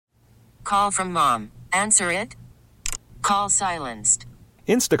Call from mom. Answer it. Call silenced.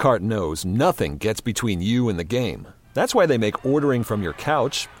 Instacart knows nothing gets between you and the game. That's why they make ordering from your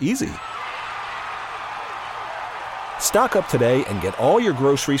couch easy. Stock up today and get all your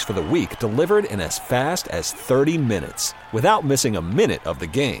groceries for the week delivered in as fast as 30 minutes without missing a minute of the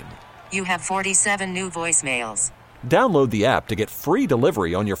game. You have 47 new voicemails. Download the app to get free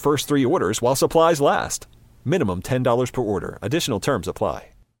delivery on your first 3 orders while supplies last. Minimum $10 per order. Additional terms apply.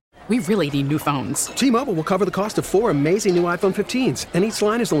 We really need new phones. T-Mobile will cover the cost of 4 amazing new iPhone 15s, and each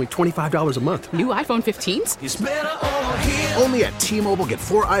line is only $25 a month. New iPhone 15s? It's better over here. Only at T-Mobile, get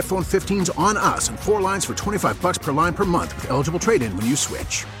 4 iPhone 15s on us and 4 lines for $25 per line per month with eligible trade-in when you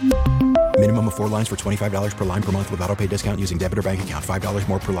switch. Minimum of 4 lines for $25 per line per month with autopay discount using debit or bank account. $5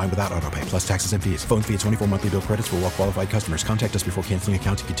 more per line without autopay, plus taxes and fees. Phone fee at 24 monthly bill credits for well-qualified customers. Contact us before canceling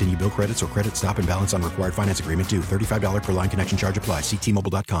account to continue bill credits or credit stop and balance on required finance agreement due. $35 per line connection charge applies. See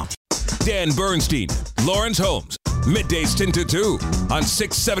T-Mobile.com. Dan Bernstein, Laurence Holmes, middays 10 to 2 on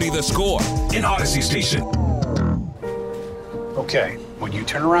 670 The Score in Odyssey Station. Okay, when you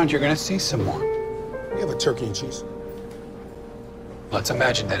turn around, you're going to see someone. We have a turkey and cheese. Let's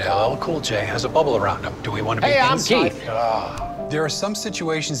imagine that LL Cool J has a bubble around him. Do we want to be inside? I'm Keith. There are some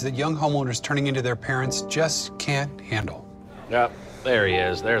situations that young homeowners turning into their parents just can't handle. Yep, there he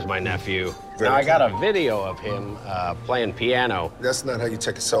is. There's my nephew. Now, I got a video of him playing piano. That's not how you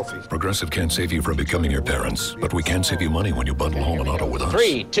take a selfie. Progressive can't save you from becoming your parents, but we can save you money when you bundle home and auto with us.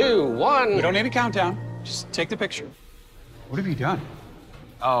 3, 2, 1. We don't need a countdown. Just take the picture. What have you done?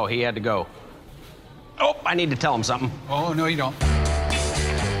 Oh, he had to go. Oh, I need to tell him something. Oh, no, you don't.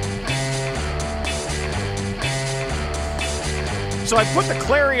 So I put the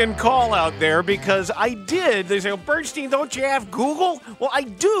clarion call out there because I did. They say, Bernstein, don't you have Google? Well, I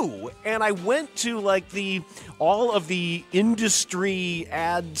do. And I went to all of the industry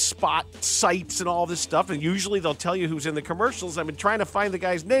ad spot sites and all this stuff. And usually they'll tell you who's in the commercials. I've been trying to find the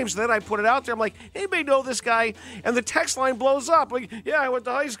guy's name. So then I put it out there. I'm like, anybody know this guy? And the text line blows up. Like, yeah, I went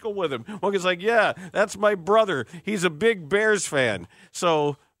to high school with him. Well, it's like, yeah, that's my brother. He's a big Bears fan.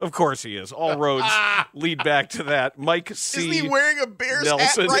 So... of course he is. All roads lead back to that. Mike C. Isn't he wearing a Bears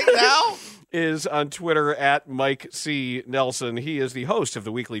Nelson hat right now? is on Twitter at Mike C. Nelson. He is the host of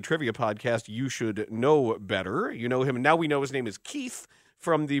the weekly trivia podcast, You Should Know Better. You know him. Now we know his name is Keith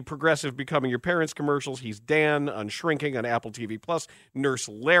from the Progressive Becoming Your Parents commercials. He's Dan on Shrinking on Apple TV+, Nurse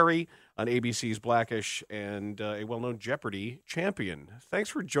Larry on ABC's Blackish, and a well-known Jeopardy champion. Thanks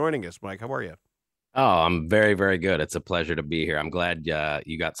for joining us, Mike. How are you? Oh, I'm very, very good. It's a pleasure to be here. I'm glad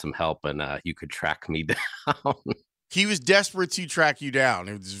you got some help and you could track me down. He was desperate to track you down.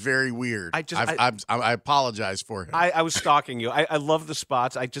 It was very weird. I apologize for him. I was stalking you. I love the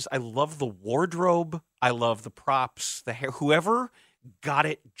spots. I love the wardrobe. I love the props, the hair. Whoever got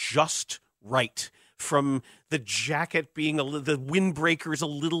it just right. From the jacket being the windbreaker is a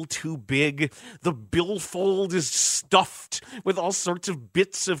little too big. The billfold is stuffed with all sorts of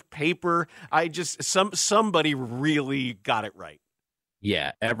bits of paper. Somebody really got it right.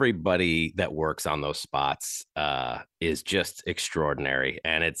 Yeah, everybody that works on those spots is just extraordinary.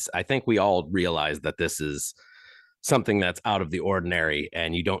 And I think we all realize that this is something that's out of the ordinary,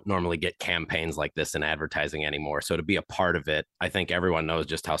 and you don't normally get campaigns like this in advertising anymore. So to be a part of it, I think everyone knows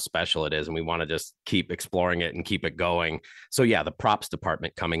just how special it is, and we want to just keep exploring it and keep it going. So yeah, the props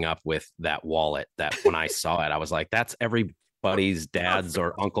department coming up with that wallet, that when I saw it, I was like, that's everybody's dad's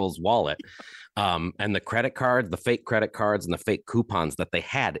or uncle's wallet. And the credit cards, the fake credit cards and the fake coupons that they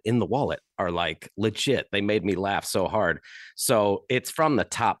had in the wallet are like legit. They made me laugh so hard. So it's from the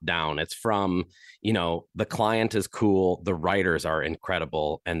top down. It's from, the client is cool. The writers are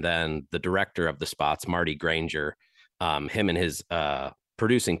incredible. And then the director of the spots, Marty Granger, him and his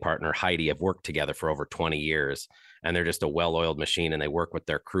producing partner, Heidi, have worked together for over 20 years. And they're just a well-oiled machine, and they work with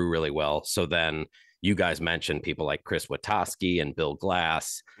their crew really well. So then you guys mentioned people like Chris Witowski and Bill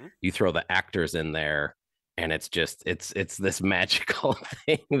Glass. You throw the actors in there, and it's this magical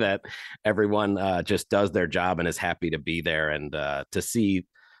thing that everyone just does their job and is happy to be there. And to see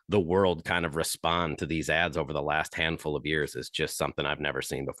the world kind of respond to these ads over the last handful of years is just something I've never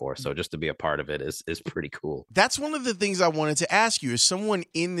seen before. So just to be a part of it is pretty cool. That's one of the things I wanted to ask you. As someone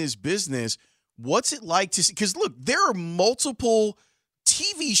in this business, what's it like to see? Because look, there are multiple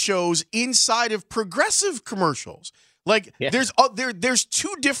TV shows inside of Progressive commercials. Like there's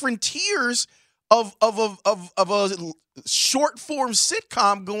two different tiers of a short form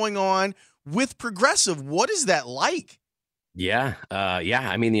sitcom going on with Progressive. What is that like? Yeah.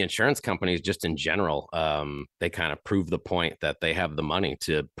 I mean, the insurance companies just in general, they kind of prove the point that they have the money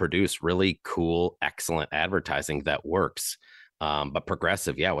to produce really cool, excellent advertising that works. But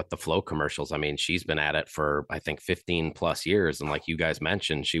Progressive, yeah, with the Flow commercials, I mean, she's been at it for, I think, 15 plus years. And like you guys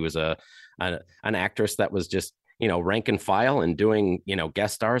mentioned, she was an actress that was just, rank and file and doing,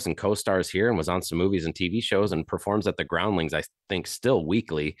 guest stars and co-stars here, and was on some movies and TV shows and performs at the Groundlings, I think, still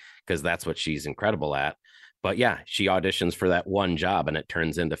weekly, because that's what she's incredible at. But yeah, she auditions for that one job and it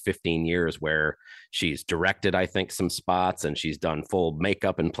turns into 15 years where she's directed, I think, some spots, and she's done full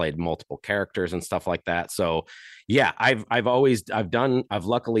makeup and played multiple characters and stuff like that. So yeah, I've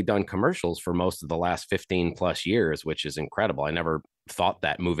luckily done commercials for most of the last 15 plus years, which is incredible. I never thought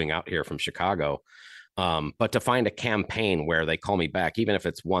that moving out here from Chicago. But to find a campaign where they call me back, even if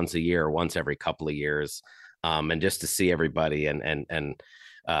it's once a year, once every couple of years, and just to see everybody and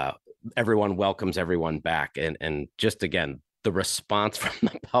everyone welcomes everyone back. And just, again, the response from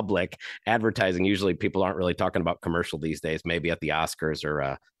the public. Advertising, usually people aren't really talking about commercial these days, maybe at the Oscars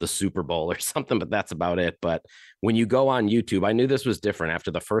or the Super Bowl or something, but that's about it. But when you go on YouTube, I knew this was different.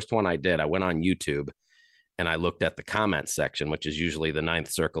 After the first one I did, I went on YouTube and I looked at the comment section, which is usually the ninth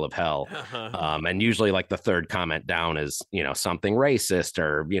circle of hell. And usually like the third comment down is, something racist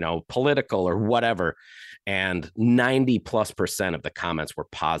or, political or whatever. And 90+% of the comments were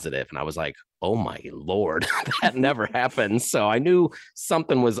positive. And I was like, oh my Lord, that never happened. So I knew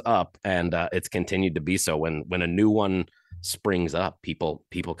something was up, and it's continued to be so. When a new one springs up, people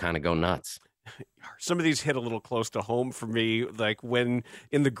kind of go nuts. Some of these hit a little close to home for me, like when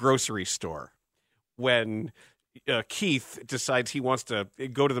in the grocery store, when Keith decides he wants to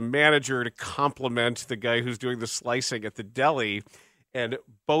go to the manager to compliment the guy who's doing the slicing at the deli, and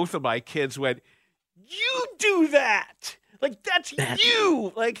both of my kids went, "You do that! Like, that's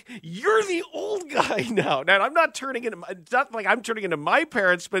you! Like, you're the old guy now." Now, I'm not turning into, it's not like I'm turning into my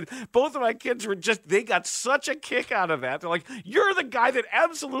parents, but both of my kids were they got such a kick out of that. They're like, "You're the guy that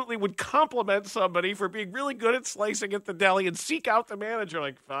absolutely would compliment somebody for being really good at slicing at the deli and seek out the manager."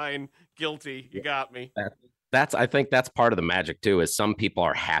 Like, fine, guilty, you got me. I think that's part of the magic too, is some people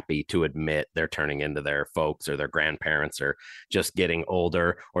are happy to admit they're turning into their folks or their grandparents or just getting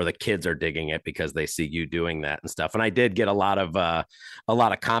older, or the kids are digging it because they see you doing that and stuff. And I did get a lot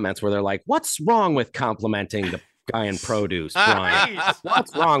of comments where they're like, "What's wrong with complimenting the guy in produce, Brian?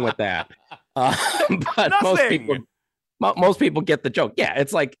 What's wrong with that?" But Nothing. most people get the joke. Yeah,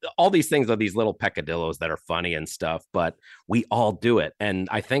 it's like all these things are these little peccadillos that are funny and stuff, but we all do it. And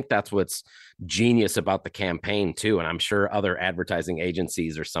I think that's what's genius about the campaign too. And I'm sure other advertising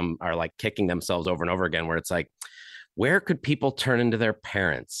agencies or some are like kicking themselves over and over again, where it's like, where could people turn into their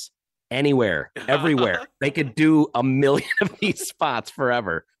parents? Anywhere, everywhere. They could do a million of these spots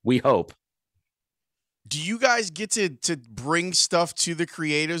forever, we hope. Do you guys get to bring stuff to the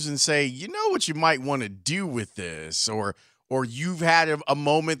creators and say, you know what you might want to do with this? Or you've had a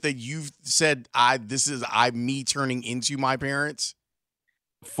moment that you've said, this is me turning into my parents?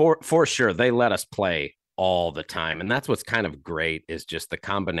 For sure. They let us play all the time. And that's what's kind of great, is just the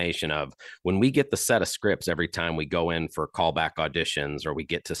combination of when we get the set of scripts every time we go in for callback auditions or we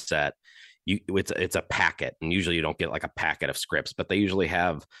get to set, it's a packet. And usually you don't get like a packet of scripts, but they usually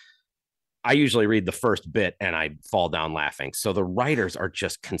have, I usually read the first bit and I fall down laughing. So the writers are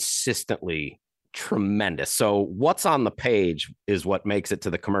just consistently tremendous. So what's on the page is what makes it to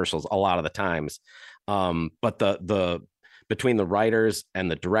the commercials a lot of the times. But the between the writers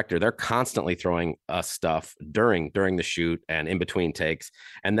and the director, they're constantly throwing us stuff during the shoot and in between takes.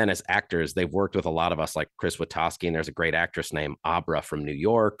 And then as actors, they've worked with a lot of us, like Chris Witowski, and there's a great actress named Abra from New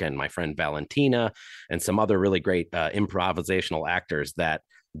York, and my friend Valentina, and some other really great improvisational actors that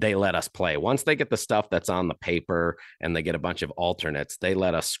they let us play. Once they get the stuff that's on the paper and they get a bunch of alternates, they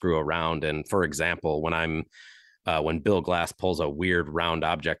let us screw around. And for example, when Bill Glass pulls a weird round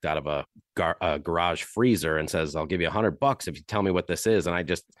object out of a garage freezer and says, "I'll give you $100 if you tell me what this is," and I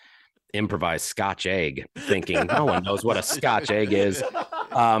just improvise Scotch egg, thinking no one knows what a Scotch egg is.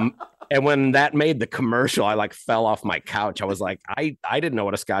 And when that made the commercial, I like fell off my couch. I was like, I didn't know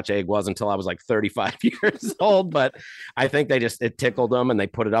what a Scotch egg was until I was like 35 years old. But I think it tickled them and they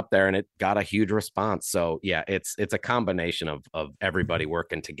put it up there and it got a huge response. So yeah, it's a combination of everybody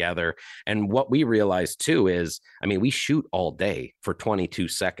working together. And what we realized too is, I mean, we shoot all day for 22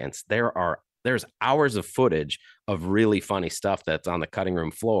 seconds. There's hours of footage of really funny stuff that's on the cutting room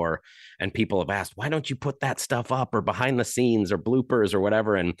floor. And people have asked, why don't you put that stuff up, or behind the scenes or bloopers or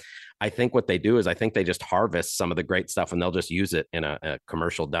whatever? And I think what they do is, I think they just harvest some of the great stuff and they'll just use it in a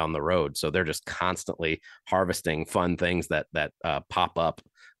commercial down the road. So they're just constantly harvesting fun things that pop up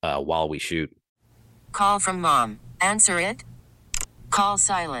while we shoot. Call from mom. Answer it. Call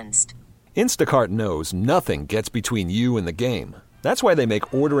silenced. Instacart knows nothing gets between you and the game. That's why they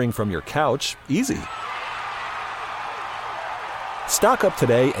make ordering from your couch easy. Stock up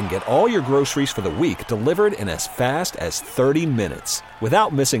today and get all your groceries for the week delivered in as fast as 30 minutes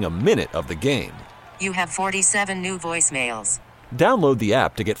without missing a minute of the game. You have 47 new voicemails. Download the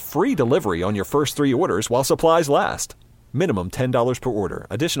app to get free delivery on your first 3 orders while supplies last. Minimum $10 per order.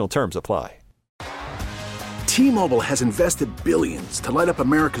 Additional terms apply. T-Mobile has invested billions to light up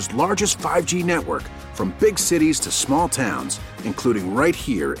America's largest 5G network, from big cities to small towns, including right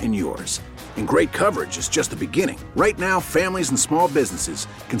here in yours. And great coverage is just the beginning. Right now, families and small businesses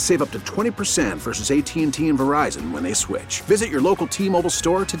can save up to 20% versus AT&T and Verizon when they switch. Visit your local T-Mobile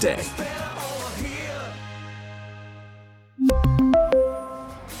store today.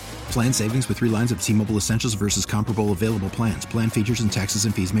 Plan savings with 3 lines of T-Mobile Essentials versus comparable available plans. Plan features and taxes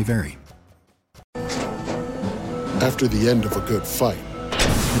and fees may vary. After the end of a good fight,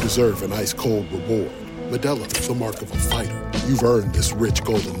 you deserve an ice-cold reward. Modelo is the mark of a fighter. You've earned this rich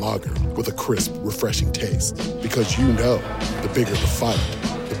golden lager with a crisp, refreshing taste. Because you know, the bigger the fight,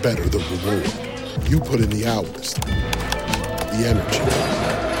 the better the reward. You put in the hours, the energy,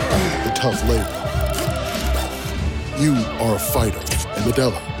 the tough labor. You are a fighter, and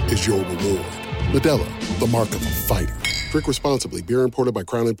Modelo is your reward. Modelo, the mark of a fighter. Drink responsibly. Beer imported by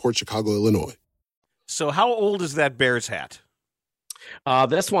Crown Imports, Chicago, Illinois. So how old is that Bears hat?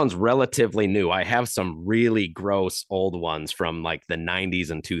 This one's relatively new. I have some really gross old ones from like the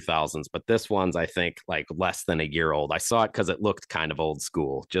 90s and 2000s, but this one's, I think, like less than a year old. I saw it because it looked kind of old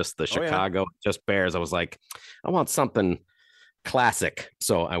school. Just the Chicago, just Bears. I was like, I want something classic.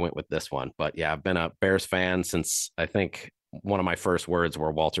 So I went with this one. But yeah, I've been a Bears fan since, I think, one of my first words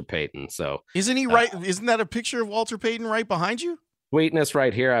were Walter Payton. So isn't he right? Isn't that a picture of Walter Payton right behind you? Sweetness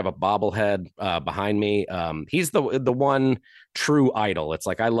right here. I have a bobblehead behind me. He's the one true idol. It's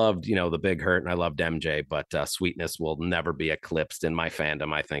like I loved, the Big Hurt and I loved MJ, but Sweetness will never be eclipsed in my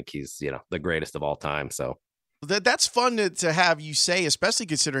fandom. I think he's, the greatest of all time. So that's fun to have you say, especially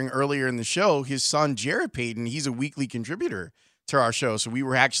considering earlier in the show, his son, Jared Payton, he's a weekly contributor to our show. So we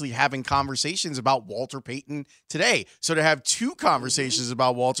were actually having conversations about Walter Payton today. So to have 2 conversations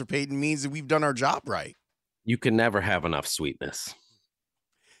about Walter Payton means that we've done our job right. You can never have enough sweetness.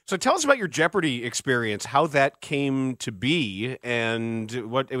 So tell us about your Jeopardy experience, how that came to be, and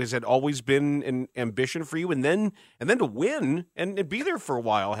what has it always been an ambition for you, and then to win and be there for a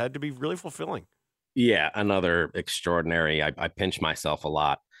while had to be really fulfilling. Yeah, another extraordinary. I pinch myself a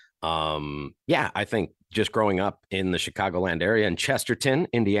lot. I think just growing up in the Chicagoland area in Chesterton,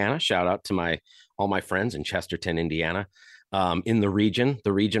 Indiana. Shout out to all my friends in Chesterton, Indiana. In the region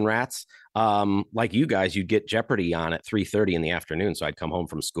rats. Like you guys, you'd get Jeopardy on at 3:30 in the afternoon. So I'd come home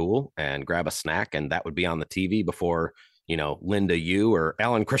from school and grab a snack, and that would be on the TV before, Linda Yu or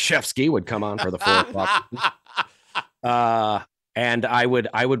Alan Kraszewski would come on for the 4 o'clock. And I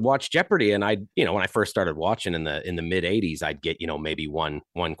would watch Jeopardy, and when I first started watching in the mid 80s, I'd get, maybe one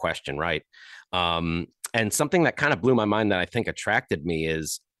question right. And something that kind of blew my mind that I think attracted me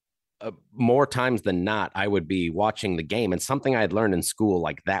is more times than not, I would be watching the game, and something I had learned in school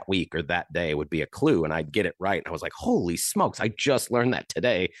like that week or that day would be a clue, and I'd get it right. I was like, holy smokes, I just learned that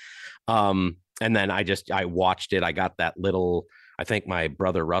today. And then I watched it. I got that little, I think my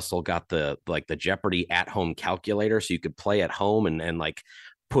brother Russell got the Jeopardy at-home calculator, so you could play at home and like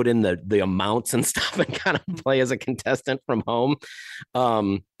put in the amounts and stuff and kind of play as a contestant from home.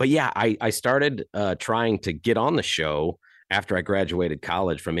 But yeah, I started trying to get on the show after I graduated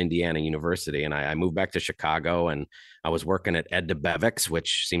college from Indiana University, and I moved back to Chicago, and I was working at Ed DeBevick's,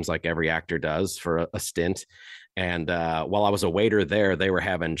 which seems like every actor does for a stint. And while I was a waiter there, they were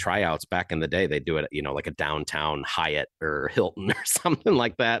having tryouts back in the day. They do it, like a downtown Hyatt or Hilton or something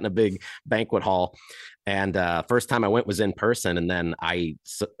like that in a big banquet hall. And first time I went was in person, and then I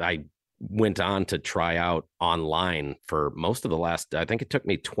went on to try out online for most of the last, I think it took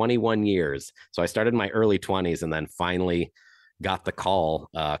me 21 years. So I started in my early 20s and then finally got the call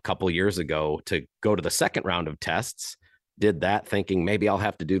a couple years ago to go to the second round of tests. Did that thinking maybe I'll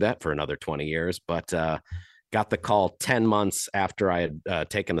have to do that for another 20 years, but got the call 10 months after I had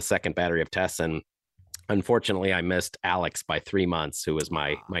taken the second battery of tests. And unfortunately I missed Alex by 3 months, who was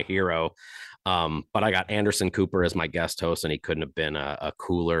my hero. But I got Anderson Cooper as my guest host, and he couldn't have been a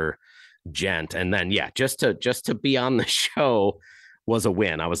cooler gent. And then just to be on the show was a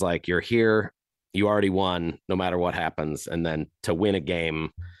win. I was like, you're here, you already won no matter what happens. And then to win a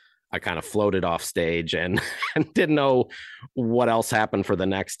game, I kind of floated off stage and didn't know what else happened for the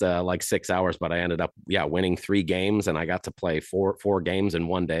next 6 hours, but I ended up winning 3 games, and I got to play four games in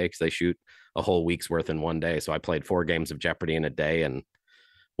one day because they shoot a whole week's worth in one day. So I played 4 games of Jeopardy in a day and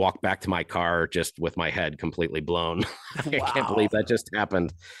walked back to my car just with my head completely blown. I can't believe that just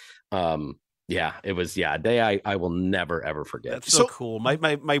happened. Yeah, it was a day I will never ever forget. That's so cool.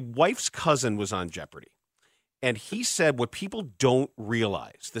 My wife's cousin was on Jeopardy, and he said what people don't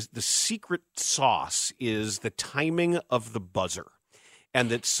realize, the secret sauce is the timing of the buzzer, and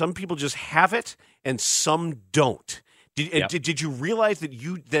that some people just have it and some don't. Did you realize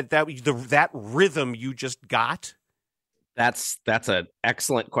that rhythm you just got? That's an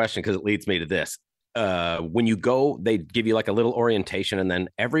excellent question because it leads me to this. When you go, they give you like a little orientation, and then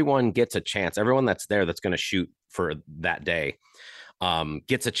everyone gets a chance. Everyone that's there that's going to shoot for that day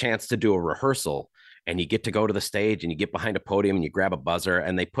gets a chance to do a rehearsal, and you get to go to the stage and you get behind a podium and you grab a buzzer,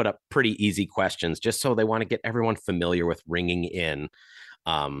 and they put up pretty easy questions just so they want to get everyone familiar with ringing in,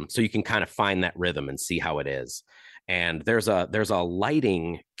 so you can kind of find that rhythm and see how it is. And there's a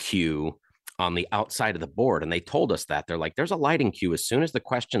lighting cue on the outside of the board. And they told us that. They're like, there's a lighting cue. As soon as the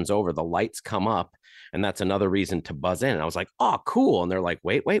question's over, the lights come up. And that's another reason to buzz in. And I was like, oh, cool. And they're like,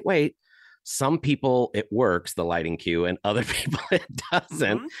 wait. Some people, it works, the lighting cue, and other people, it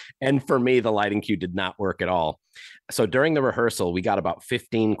doesn't. Mm-hmm. And for me, the lighting cue did not work at all. So during the rehearsal, we got about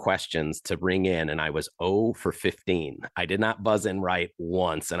 15 questions to ring in, and I was 0 for 15. I did not buzz in right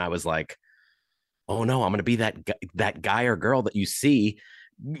once. And I was like, oh no, I'm going to be that guy or girl that you see,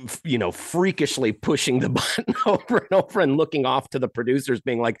 freakishly pushing the button over and over and looking off to the producers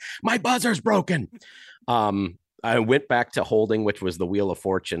being like, my buzzer's broken. I went back to holding, which was the Wheel of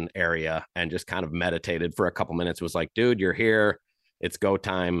Fortune area, and just kind of meditated for a couple minutes. It was like, dude, you're here. It's go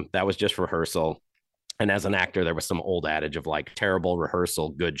time. That was just rehearsal. And as an actor, there was some old adage of like terrible rehearsal,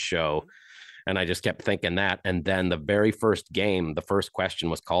 good show. And I just kept thinking that. And then the very first game, the first question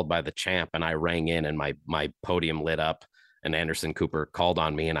was called by the champ, and I rang in and my podium lit up. And Anderson Cooper called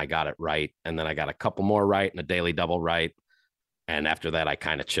on me and I got it right. And then I got a couple more right and a daily double right. And after that, I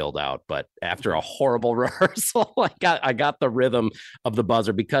kind of chilled out. But after a horrible rehearsal, I got the rhythm of the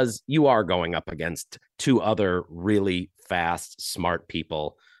buzzer, because you are going up against two other really fast, smart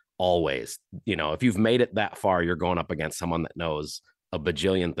people always. If you've made it that far, you're going up against someone that knows a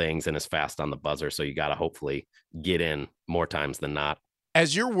bajillion things and is fast on the buzzer. So you got to hopefully get in more times than not.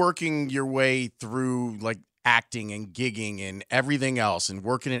 As you're working your way through like acting and gigging and everything else and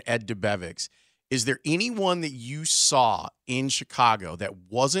working at Ed DeBevick's, is there anyone that you saw in Chicago that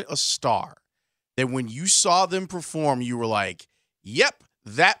wasn't a star, that when you saw them perform, you were like, yep,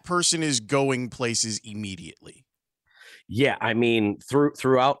 that person is going places immediately? Yeah, I mean,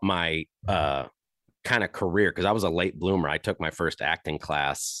 throughout my kind of career, because I was a late bloomer. I took my first acting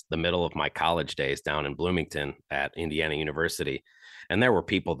class the middle of my college days down in Bloomington at Indiana University. And there were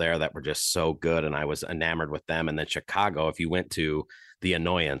people there that were just so good, and I was enamored with them. And then Chicago, if you went to The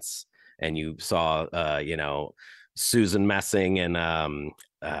Annoyance and you saw, Susan Messing and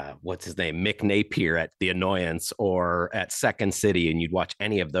what's his name, Mick Napier at The Annoyance, or at Second City, and you'd watch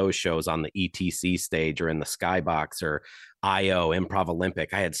any of those shows on the ETC stage or in the Skybox or IO, Improv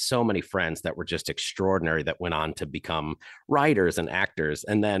Olympic. I had so many friends that were just extraordinary that went on to become writers and actors.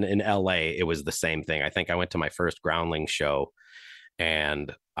 And then in LA, it was the same thing. I think I went to my first Groundling show,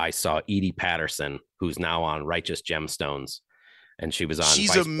 and I saw Edie Patterson, who's now on Righteous Gemstones, and she was on.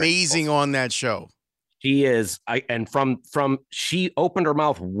 She's amazing on that show. She is. She opened her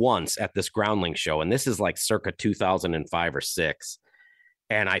mouth once at this Groundling show, and this is like circa 2005 or 6.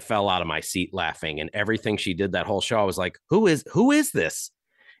 And I fell out of my seat laughing, and everything she did that whole show, I was like, who is this?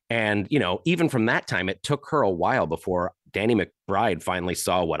 And, even from that time, it took her a while before Danny McBride finally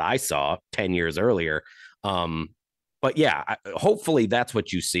saw what I saw 10 years earlier. But yeah, hopefully that's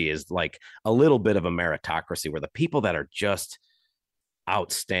what you see, is like a little bit of a meritocracy where the people that are just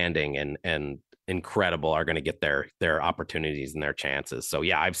outstanding and incredible are going to get their opportunities and their chances. So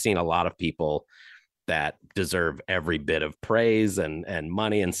yeah, I've seen a lot of people that deserve every bit of praise and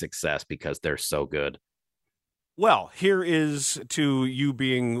money and success because they're so good. Well, here is to you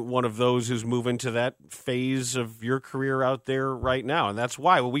being one of those who's moving to that phase of your career out there right now. And that's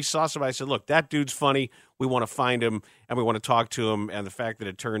why when we saw somebody, I said, look, that dude's funny. We want to find him and we want to talk to him. And the fact that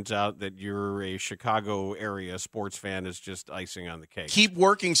it turns out that you're a Chicago area sports fan is just icing on the cake. Keep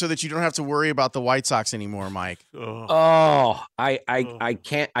working so that you don't have to worry about the White Sox anymore, Mike. I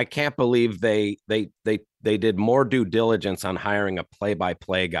can't believe they did more due diligence on hiring a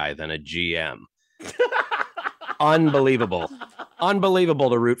play-by-play guy than a GM. Unbelievable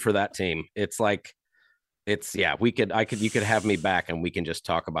to root for that team. You could have me back and we can just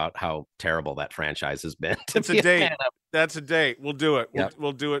talk about how terrible that franchise has been. That's a date. That's a date. We'll do it. Yep.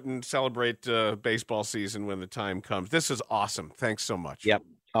 We'll do it and celebrate baseball season when the time comes. This is awesome. Thanks so much. Yep.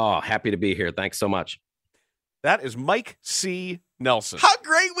 Oh, happy to be here. Thanks so much. That is Mike C. Nelson. How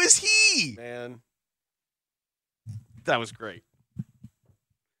great was he? Man, that was great.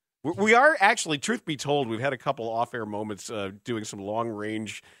 We are actually, truth be told, we've had a couple off-air moments doing some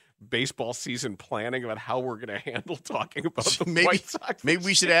long-range baseball season planning about how we're going to handle talking about the White Sox. Maybe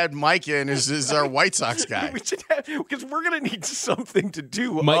we should add Mike in as our White Sox guy. We should have, because we're going to need something to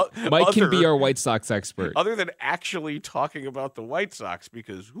do. Mike can be our White Sox expert. Other than actually talking about the White Sox,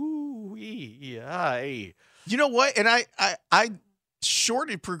 because, you know what? And I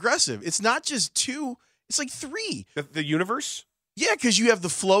shorted Progressive. It's not just 2, it's like 3. The universe? Yeah, because you have the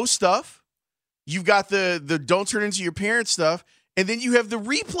flow stuff, you've got the don't turn into your parents stuff, and then you have the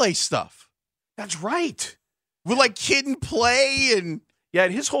replay stuff. That's right. With like Kid and Play and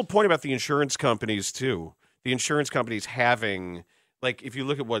and his whole point about the insurance companies too. The insurance companies having, like, if you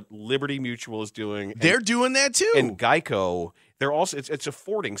look at what Liberty Mutual is doing, they're doing that too, and Geico, they're also it's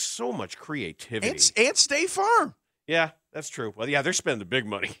affording so much creativity. And State Farm. Yeah, that's true. Well, yeah, they're spending the big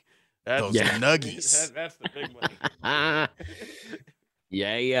money. Those nuggies. That's the big money.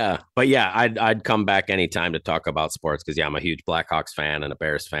 Yeah. But yeah, I'd come back anytime to talk about sports because, I'm a huge Blackhawks fan and a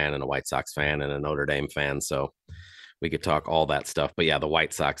Bears fan and a White Sox fan and a Notre Dame fan. So we could talk all that stuff. But yeah, the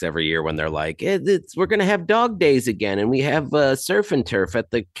White Sox every year when they're like, we're going to have dog days again and we have surf and turf at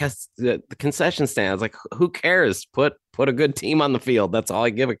the concession stands. Like, who cares? Put a good team on the field. That's all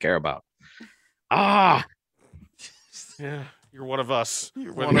I care about. Yeah. You're one of us.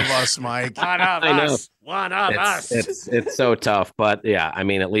 You're one of us, Mike. One of us. One of us. It's so tough, but yeah, I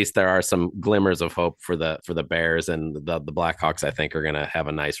mean, at least there are some glimmers of hope for the Bears, and the Blackhawks, I think, are going to have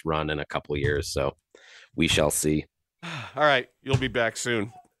a nice run in a couple of years. So we shall see. All right, you'll be back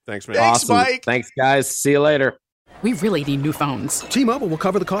soon. Thanks, man. Thanks, awesome. Mike. Thanks, guys. See you later. We really need new phones. T-Mobile will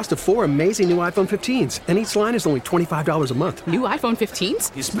cover the cost of 4 amazing new iPhone 15s, and each line is only $25 a month. New iPhone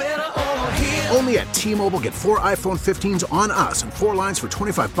 15s? It's better over here. Only at T-Mobile, get 4 iPhone 15s on us and 4 lines for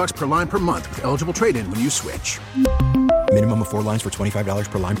 $25 per line per month with eligible trade-in when you switch. Minimum of 4 lines for $25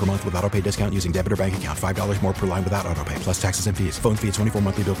 per line per month with autopay discount using debit or bank account. $5 more per line without autopay, plus taxes and fees. Phone fee at 24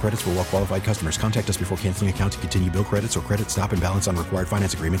 monthly bill credits for well-qualified customers. Contact us before canceling account to continue bill credits or credit stop and balance on required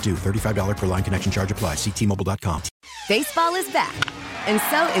finance agreement due. $35 per line connection charge applies. See T-Mobile.com. Baseball is back, and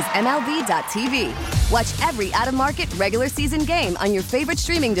so is MLB.tv. Watch every out-of-market regular season game on your favorite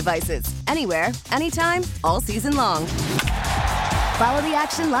streaming devices. Anywhere, anytime, all season long. Follow the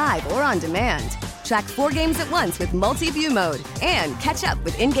action live or on demand. Track 4 games at once with multi-view mode and catch up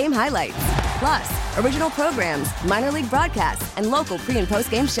with in-game highlights. Plus, original programs, minor league broadcasts, and local pre- and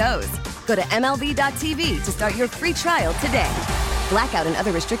post-game shows. Go to MLB.tv to start your free trial today. Blackout and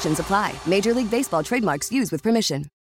other restrictions apply. Major League Baseball trademarks used with permission.